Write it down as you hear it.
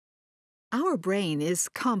Our brain is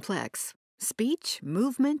complex. Speech,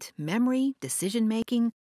 movement, memory,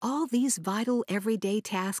 decision-making, all these vital everyday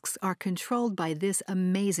tasks are controlled by this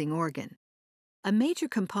amazing organ. A major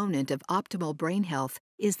component of optimal brain health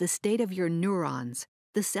is the state of your neurons,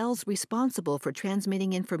 the cells responsible for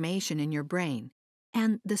transmitting information in your brain,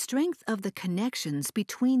 and the strength of the connections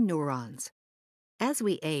between neurons. As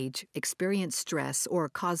we age, experience stress, or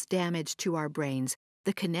cause damage to our brains,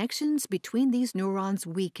 the connections between these neurons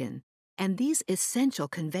weaken, and these essential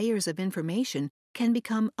conveyors of information can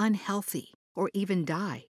become unhealthy or even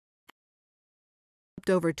die.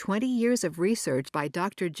 Over 20 years of research by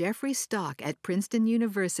Dr. Jeffrey Stock at Princeton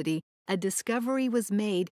University, a discovery was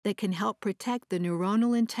made that can help protect the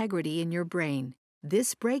neuronal integrity in your brain.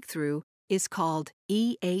 This breakthrough is called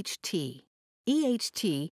EHT.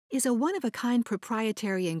 EHT is a one-of-a-kind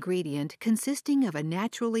proprietary ingredient consisting of a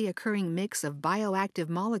naturally occurring mix of bioactive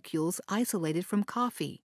molecules isolated from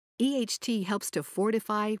coffee. EHT helps to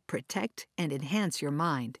fortify, protect, and enhance your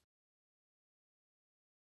mind.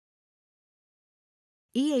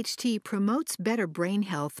 EHT promotes better brain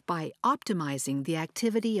health by optimizing the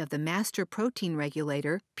activity of the master protein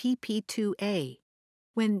regulator, PP2A.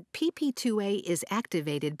 When PP2A is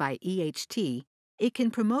activated by EHT, it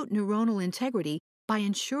can promote neuronal integrity by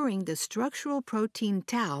ensuring the structural protein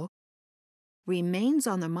tau remains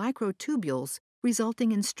on the microtubules,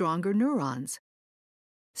 resulting in stronger neurons.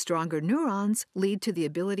 Stronger neurons lead to the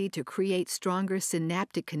ability to create stronger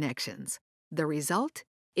synaptic connections. The result?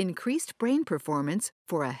 Increased brain performance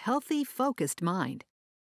for a healthy, focused mind.